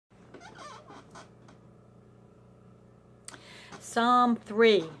Psalm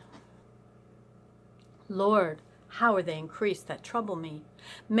 3. Lord, how are they increased that trouble me?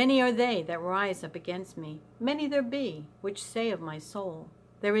 Many are they that rise up against me. Many there be which say of my soul,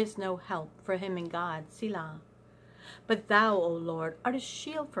 there is no help for him in God, Selah. But thou, O Lord, art a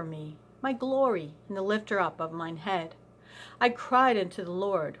shield for me, my glory, and the lifter up of mine head. I cried unto the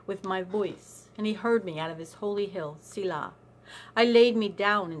Lord with my voice, and he heard me out of his holy hill, Selah. I laid me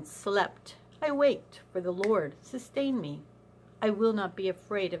down and slept. I waked, for the Lord sustained me. I will not be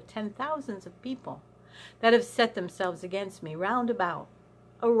afraid of 10,000s of people that have set themselves against me round about.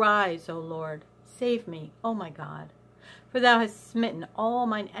 Arise, O Lord, save me, O my God. For thou hast smitten all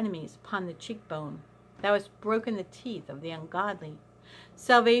mine enemies upon the cheekbone. Thou hast broken the teeth of the ungodly.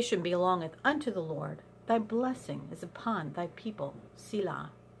 Salvation belongeth unto the Lord. Thy blessing is upon thy people, Selah.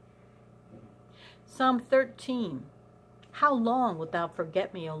 Psalm 13. How long wilt thou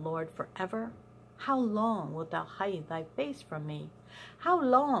forget me, O Lord, forever? How long wilt thou hide thy face from me? How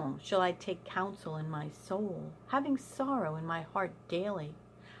long shall I take counsel in my soul, having sorrow in my heart daily?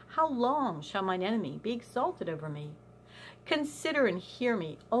 How long shall mine enemy be exalted over me? Consider and hear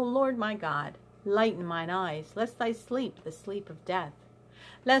me, O Lord my God. Lighten mine eyes, lest I sleep the sleep of death.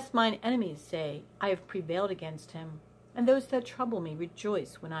 Lest mine enemies say, I have prevailed against him, and those that trouble me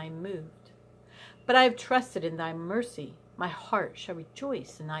rejoice when I am moved. But I have trusted in thy mercy. My heart shall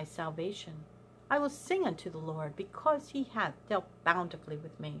rejoice in thy salvation. I will sing unto the Lord, because he hath dealt bountifully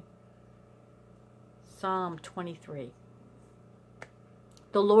with me. Psalm 23.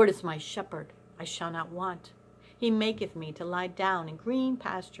 The Lord is my shepherd, I shall not want. He maketh me to lie down in green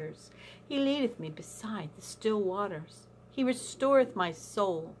pastures. He leadeth me beside the still waters. He restoreth my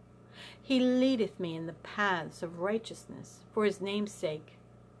soul. He leadeth me in the paths of righteousness for his name's sake.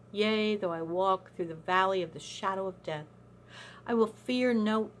 Yea, though I walk through the valley of the shadow of death, I will fear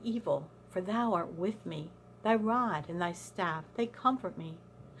no evil, for thou art with me. Thy rod and thy staff, they comfort me.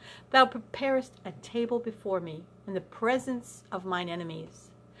 Thou preparest a table before me in the presence of mine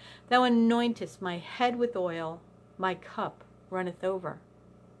enemies. Thou anointest my head with oil, my cup runneth over.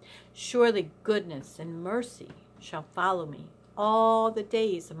 Surely goodness and mercy shall follow me all the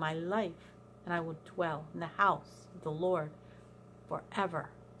days of my life, and I will dwell in the house of the Lord forever.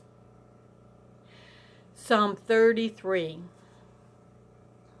 Psalm 33.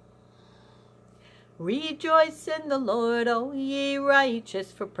 Rejoice in the Lord, O ye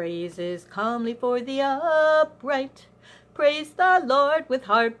righteous, for praise is comely for the upright. Praise the Lord with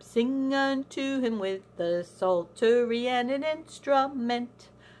harp, sing unto him with the psaltery and an instrument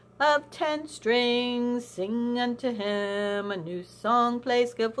of 10 strings. Sing unto him a new song, play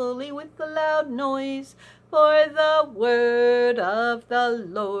skillfully with a loud noise. For the word of the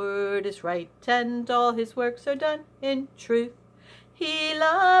Lord is right, and all his works are done in truth. He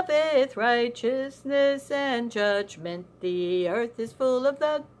loveth righteousness and judgment. The earth is full of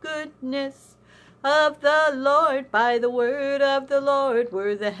the goodness of the Lord. By the word of the Lord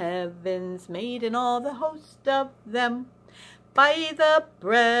were the heavens made, and all the host of them. By the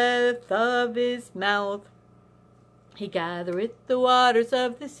breath of his mouth he gathereth the waters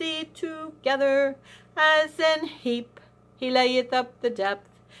of the sea together as an heap. He layeth up the depth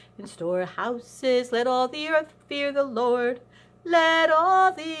in storehouses. Let all the earth fear the Lord. Let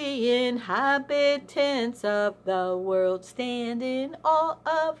all the inhabitants of the world stand in awe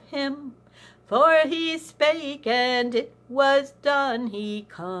of him. For he spake, and it was done. He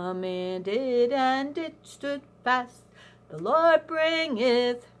commanded, and it stood fast. The Lord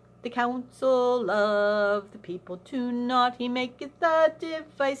bringeth the counsel of the people to naught. He maketh the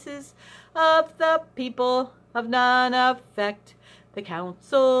devices of the people of none effect. The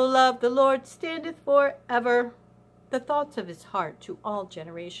counsel of the Lord standeth forever, the thoughts of his heart to all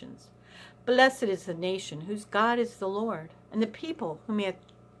generations. Blessed is the nation whose God is the Lord, and the people whom he hath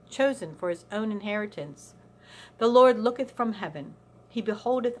chosen for his own inheritance. The Lord looketh from heaven. He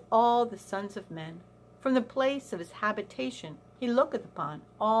beholdeth all the sons of men. From the place of his habitation he looketh upon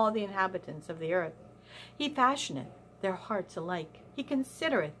all the inhabitants of the earth. He fashioneth their hearts alike. He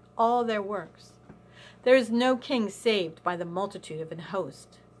considereth all their works. There is no king saved by the multitude of an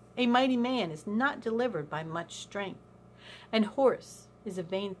host. A mighty man is not delivered by much strength. An horse is a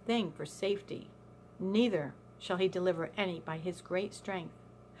vain thing for safety. Neither shall he deliver any by his great strength.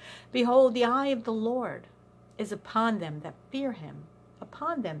 Behold, the eye of the Lord is upon them that fear him,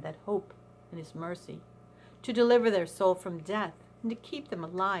 upon them that hope in his mercy, to deliver their soul from death, and to keep them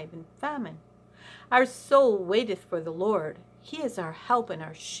alive in famine. Our soul waiteth for the Lord. He is our help and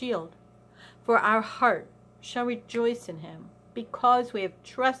our shield. For our heart shall rejoice in him, because we have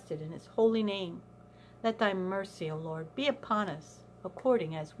trusted in his holy name. Let thy mercy, O Lord, be upon us,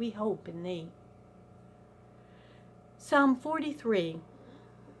 according as we hope in thee. Psalm 43.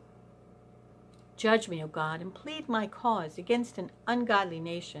 Judge me, O God, and plead my cause against an ungodly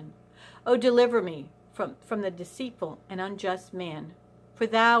nation. O deliver me from the deceitful and unjust man. For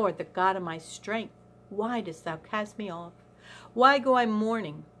thou art the God of my strength. Why dost thou cast me off? Why go I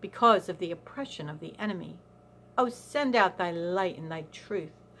mourning because of the oppression of the enemy? O send out thy light and thy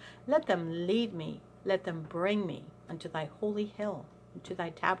truth. Let them lead me. Let them bring me unto thy holy hill, unto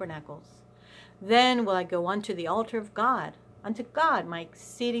thy tabernacles. Then will I go unto the altar of God, unto God my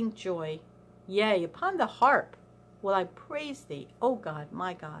exceeding joy. Yea, upon the harp will I praise thee, O God,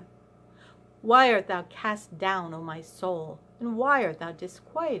 my God. Why art thou cast down, O my soul, and why art thou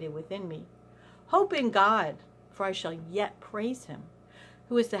disquieted within me? Hope in God, for I shall yet praise him,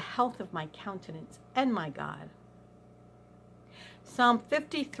 who is the health of my countenance and my God. Psalm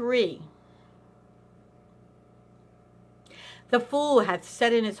 53. The fool hath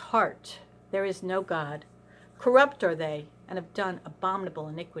said in his heart, there is no God. Corrupt are they, and have done abominable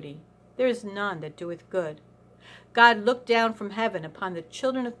iniquity. There is none that doeth good. God looked down from heaven upon the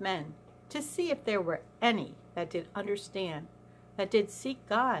children of men, to see if there were any that did understand, that did seek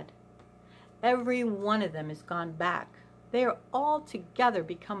God. Every one of them is gone back. They are altogether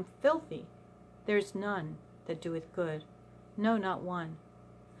become filthy. There is none that doeth good, no, not one.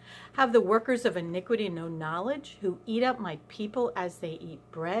 Have the workers of iniquity no knowledge, who eat up my people as they eat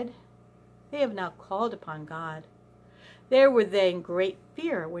bread? They have not called upon God. There were they in great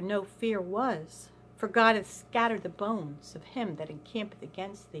fear, where no fear was. For God hath scattered the bones of him that encampeth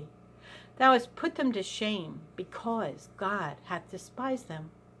against thee. Thou hast put them to shame, because God hath despised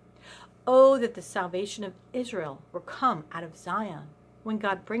them. Oh, that the salvation of Israel were come out of Zion, when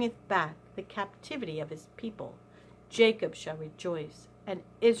God bringeth back the captivity of his people. Jacob shall rejoice, and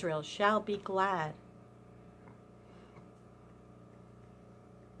Israel shall be glad.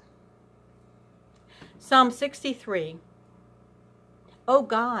 Psalm 63. O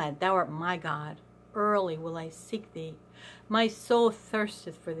God, thou art my God. Early will I seek thee. My soul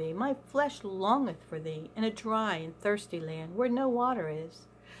thirsteth for thee. My flesh longeth for thee, in a dry and thirsty land, where no water is,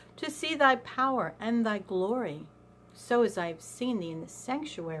 to see thy power and thy glory, so as I have seen thee in the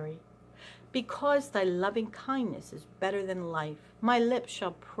sanctuary. Because thy loving kindness is better than life, my lips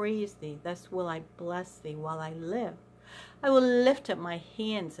shall praise thee. Thus will I bless thee while I live. I will lift up my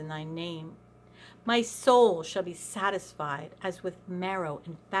hands in thy name. My soul shall be satisfied as with marrow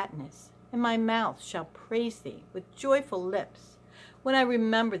and fatness, and my mouth shall praise thee with joyful lips, when I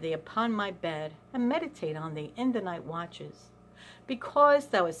remember thee upon my bed, and meditate on thee in the night watches. Because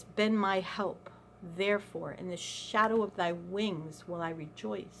thou hast been my help, therefore in the shadow of thy wings will I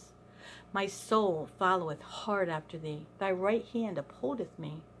rejoice. My soul followeth hard after thee, thy right hand upholdeth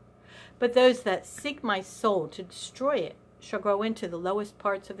me. But those that seek my soul to destroy it shall go into the lowest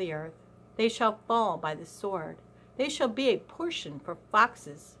parts of the earth. They shall fall by the sword. They shall be a portion for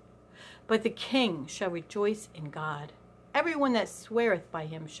foxes. But the king shall rejoice in God. Everyone that sweareth by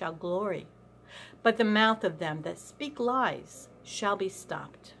him shall glory. But the mouth of them that speak lies shall be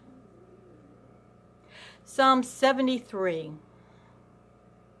stopped. Psalm 73.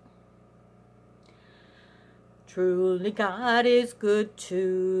 Truly God is good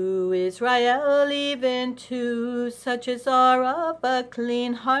to Israel, even to such as are of a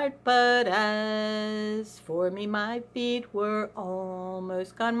clean heart. But as for me, my feet were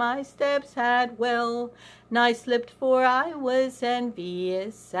almost gone, my steps had well nigh slipped, for I was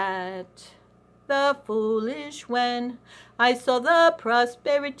envious at the foolish when I saw the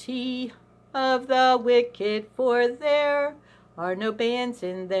prosperity of the wicked. For there are no bands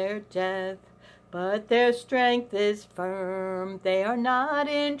in their death, but their strength is firm. They are not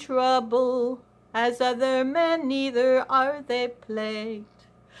in trouble as other men, neither are they plagued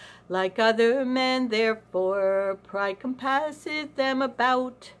like other men. Therefore pride compasseth them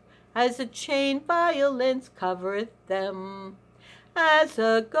about, as a chain violence covereth them. As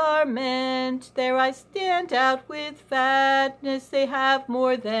a garment there I stand out with fatness. They have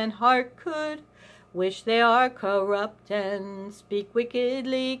more than heart could wish. They are corrupt and speak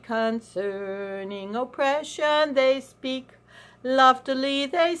wickedly concerning oppression. They speak loftily,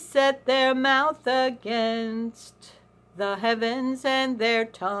 they set their mouth against the heavens, and their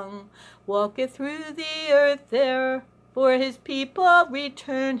tongue walketh through the earth. Therefore his people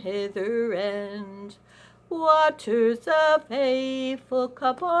return hither, and waters of a full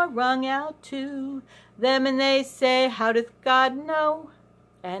cup are wrung out to them. And they say, how doth God know?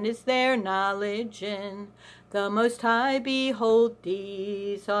 And is there knowledge in the Most High? Behold,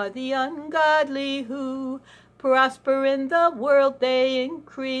 these are the ungodly who prosper in the world. They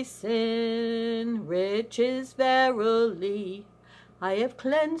increase in riches. Verily, I have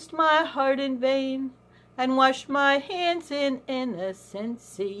cleansed my heart in vain, and wash my hands in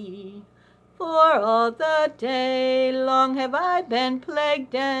innocency. For all the day long have I been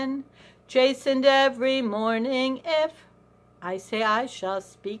plagued and chastened every morning. If I say I shall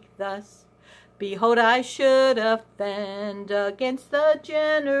speak thus, behold, I should offend against the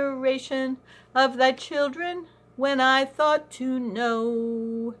generation of thy children. When I thought to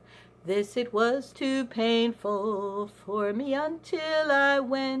know this, it was too painful for me until I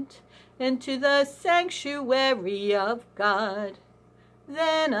went into the sanctuary of God.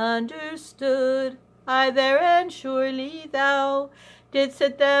 Then understood I there, and surely thou didst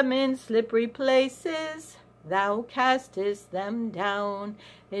set them in slippery places. Thou castest them down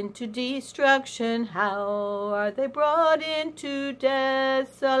into destruction. How are they brought into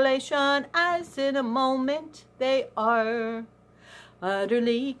desolation, as in a moment they are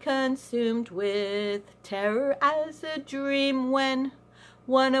utterly consumed with terror, as a dream when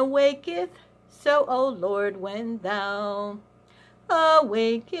one awaketh. So, O Lord, when thou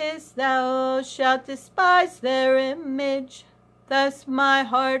awakest, thou shalt despise their image. Thus my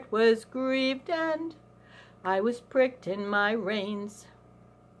heart was grieved, and I was pricked in my reins.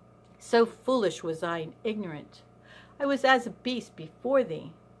 So foolish was I and ignorant. I was as a beast before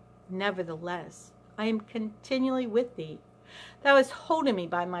thee. Nevertheless, I am continually with thee. Thou hast holden me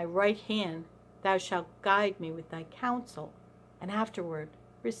by my right hand. Thou shalt guide me with thy counsel, and afterward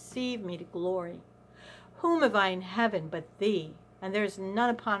receive me to glory. Whom have I in heaven but thee? And there is none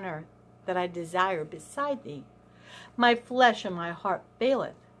upon earth that I desire beside thee. My flesh and my heart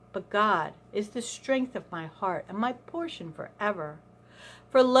faileth, but God is the strength of my heart and my portion forever.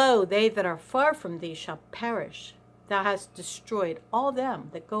 For lo, they that are far from thee shall perish. Thou hast destroyed all them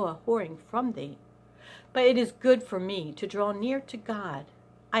that go a-whoring from thee. But it is good for me to draw near to God.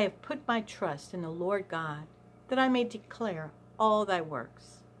 I have put my trust in the Lord God, that I may declare all thy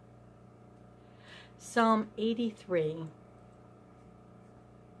works. Psalm 83.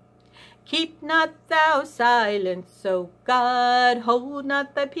 Keep not thou silence, O God, hold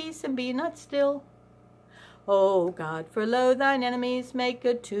not thy peace, and be not still. O God, for lo, thine enemies make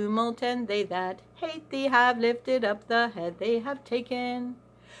a tumult, and they that hate thee have lifted up the head they have taken.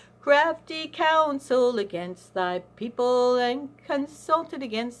 Crafty counsel against thy people, and consulted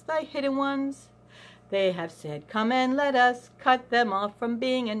against thy hidden ones. They have said, Come and let us cut them off from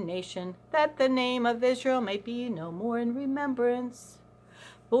being a nation, that the name of Israel may be no more in remembrance.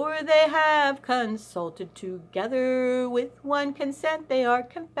 For they have consulted together, with one consent they are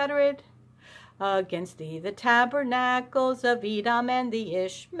confederate against thee, the tabernacles of Edom, and the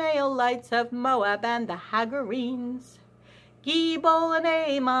Ishmaelites of Moab, and the Hagarenes, Gebal, and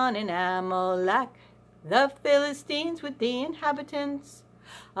Ammon, and Amalek, the Philistines with the inhabitants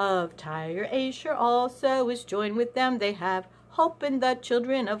of Tyre. Asher also is joined with them. They have hope in the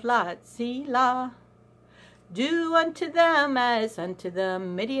children of Lot. Selah. Do unto them as unto the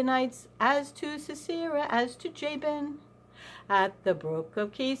Midianites, as to Sisera, as to Jabin. At the brook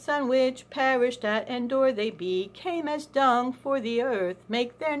of Kison, which perished at Endor, they became as dung for the earth.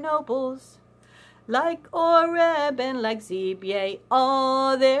 Make their nobles like Oreb, and like Zeb, yea,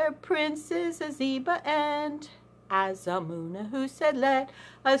 all their princes as Zeba and Azalmunna, who said, Let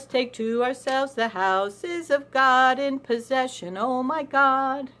us take to ourselves the houses of God in possession, O my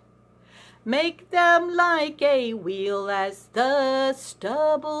God. Make them like a wheel, as the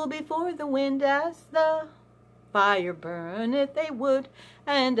stubble before the wind, as the fire burneth a wood,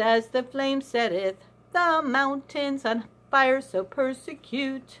 and as the flame setteth the mountains on fire, so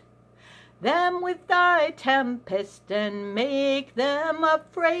persecute them with thy tempest, and make them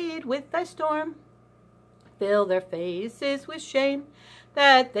afraid with thy storm. Fill their faces with shame,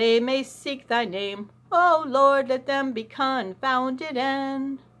 that they may seek thy name. O Lord, let them be confounded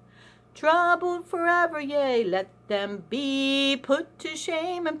and troubled forever, yea, let them be put to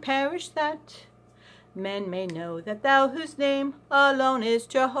shame and perish, that men may know that thou, whose name alone is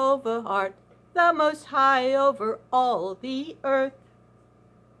Jehovah, art the most high over all the earth.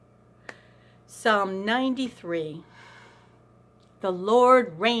 Psalm 93. The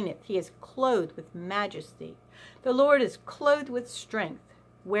Lord reigneth, he is clothed with majesty. The Lord is clothed with strength,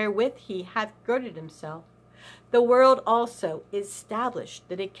 wherewith he hath girded himself. The world also is established,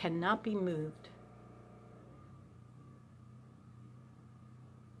 that it cannot be moved.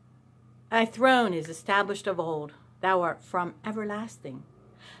 Thy throne is established of old. Thou art from everlasting.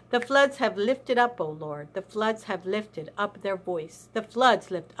 The floods have lifted up, O Lord. The floods have lifted up their voice. The floods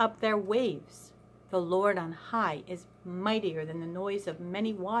lift up their waves. The Lord on high is mightier than the noise of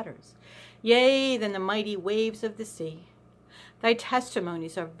many waters, yea, than the mighty waves of the sea. Thy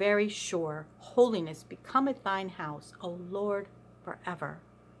testimonies are very sure. Holiness becometh thine house, O Lord, forever.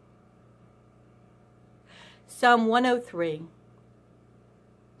 Psalm 103.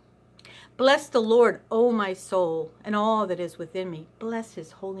 Bless the Lord, O my soul, and all that is within me. Bless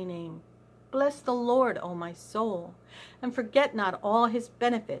his holy name. Bless the Lord, O my soul, and forget not all his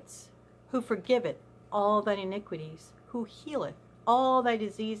benefits, who forgiveth all thine iniquities, who healeth all thy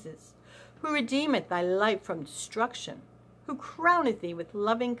diseases, who redeemeth thy life from destruction, who crowneth thee with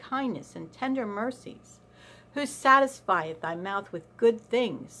loving kindness and tender mercies, who satisfieth thy mouth with good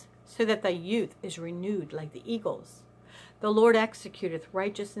things, so that thy youth is renewed like the eagles. The Lord executeth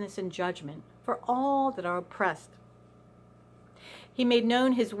righteousness and judgment for all that are oppressed. He made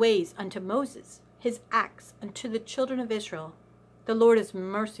known his ways unto Moses, his acts unto the children of Israel. The Lord is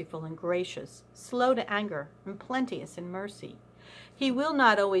merciful and gracious, slow to anger, and plenteous in mercy. He will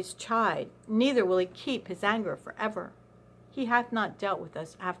not always chide, neither will he keep his anger forever. He hath not dealt with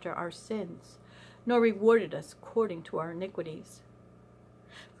us after our sins, nor rewarded us according to our iniquities.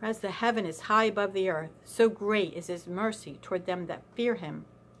 For as the heaven is high above the earth, so great is his mercy toward them that fear him.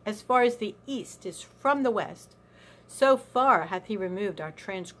 As far as the east is from the west, so far hath he removed our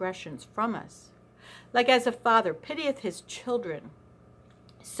transgressions from us. Like as a father pitieth his children,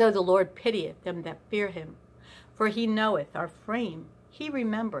 so the Lord pitieth them that fear him. For he knoweth our frame, he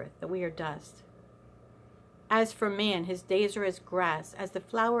remembereth that we are dust. As for man, his days are as grass, as the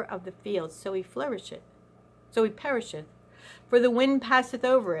flower of the field, so he perisheth. For the wind passeth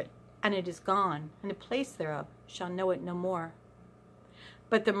over it, and it is gone, and the place thereof shall know it no more.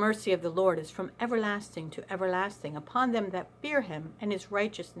 But the mercy of the Lord is from everlasting to everlasting upon them that fear him, and his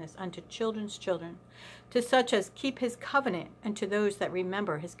righteousness unto children's children, to such as keep his covenant, and to those that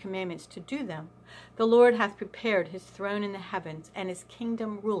remember his commandments to do them. The Lord hath prepared his throne in the heavens, and his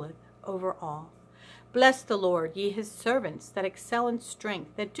kingdom ruleth over all. Bless the Lord, ye his servants, that excel in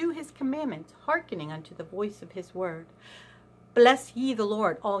strength, that do his commandments, hearkening unto the voice of his word. Bless ye the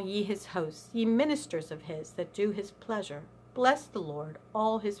Lord, all ye his hosts, ye ministers of his, that do his pleasure. Bless the Lord,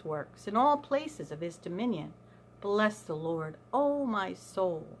 all his works, in all places of his dominion. Bless the Lord, O my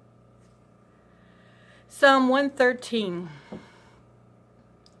soul. Psalm 113.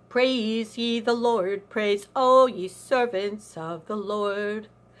 Praise ye the Lord, praise all ye servants of the Lord.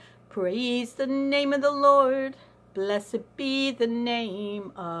 Praise the name of the Lord, blessed be the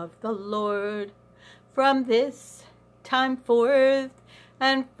name of the Lord. From this time forth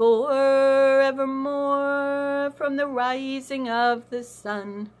and forevermore, from the rising of the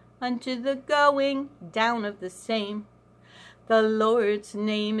sun unto the going down of the same. The Lord's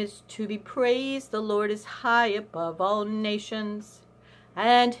name is to be praised. The Lord is high above all nations,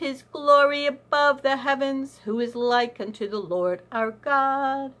 and his glory above the heavens. Who is like unto the Lord our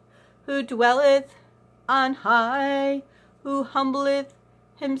God, who dwelleth on high, who humbleth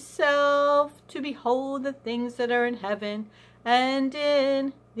himself to behold the things that are in heaven and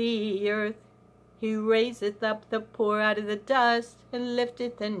in the earth. He raiseth up the poor out of the dust, and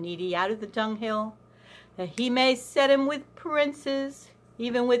lifteth the needy out of the dunghill, that he may set him with princes,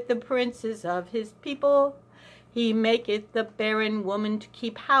 even with the princes of his people. He maketh the barren woman to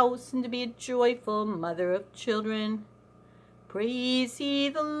keep house, and to be a joyful mother of children. Praise ye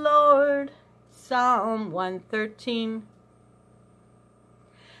the Lord. Psalm 113.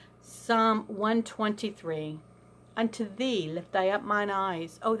 Psalm 123. Unto thee lift I up mine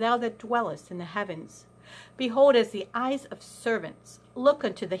eyes, O thou that dwellest in the heavens. Behold, as the eyes of servants look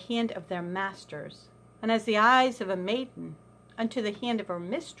unto the hand of their masters, and as the eyes of a maiden unto the hand of her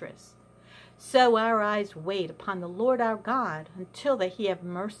mistress, so our eyes wait upon the Lord our God, until that he have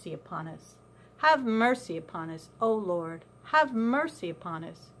mercy upon us. Have mercy upon us, O Lord, have mercy upon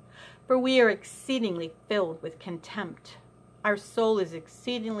us. For we are exceedingly filled with contempt. Our soul is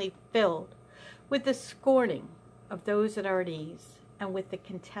exceedingly filled with the scorning of those that are at ease, and with the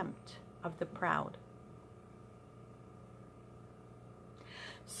contempt of the proud.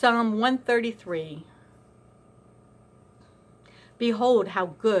 Psalm 133. Behold, how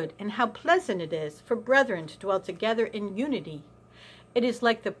good and how pleasant it is for brethren to dwell together in unity. It is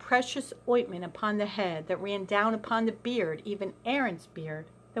like the precious ointment upon the head that ran down upon the beard, even Aaron's beard,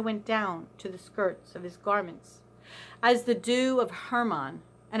 that went down to the skirts of his garments, as the dew of Hermon,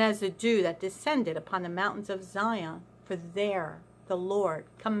 and as the dew that descended upon the mountains of Zion. For there the Lord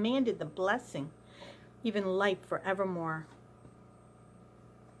commanded the blessing, even life forevermore.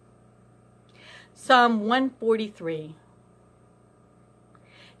 Psalm 143.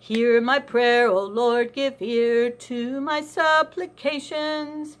 Hear my prayer, O Lord, give ear to my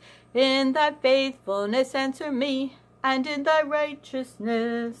supplications. In thy faithfulness answer me, and in thy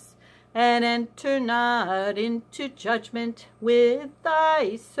righteousness, and enter not into judgment with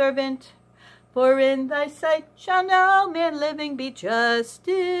thy servant. For in thy sight shall no man living be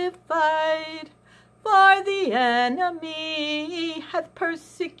justified. For the enemy hath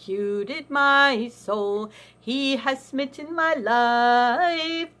persecuted my soul. He has smitten my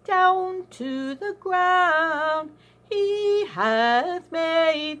life down to the ground. He hath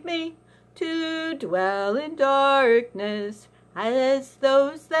made me to dwell in darkness, as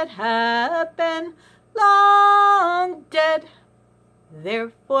those that have been long dead.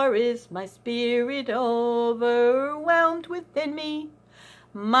 Therefore is my spirit overwhelmed within me.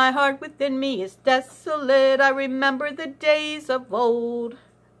 My heart within me is desolate. I remember the days of old.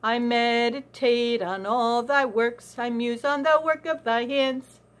 I meditate on all thy works. I muse on the work of thy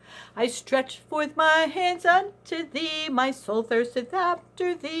hands. I stretch forth my hands unto thee. My soul thirsteth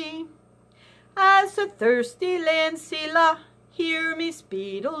after thee. As a thirsty land, Selah, hear me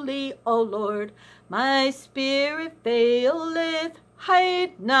speedily, O Lord. My spirit faileth.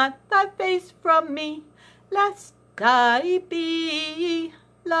 Hide not thy face from me, lest I be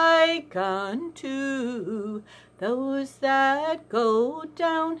like unto those that go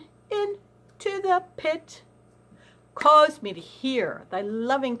down into the pit. Cause me to hear thy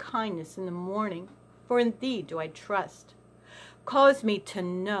loving kindness in the morning, for in thee do I trust. Cause me to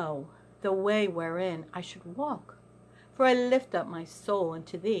know the way wherein I should walk, for I lift up my soul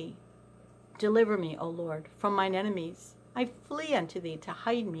unto thee. Deliver me, O Lord, from mine enemies. I flee unto thee to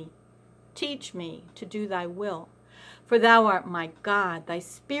hide me. Teach me to do thy will, for thou art my God. Thy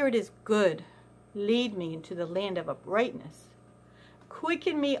spirit is good. Lead me into the land of uprightness.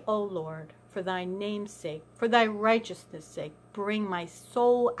 Quicken me, O Lord, for thy name's sake, for thy righteousness' sake. Bring my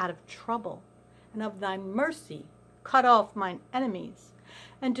soul out of trouble, and of thy mercy cut off mine enemies,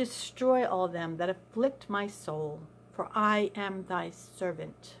 and destroy all them that afflict my soul, for I am thy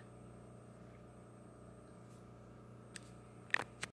servant.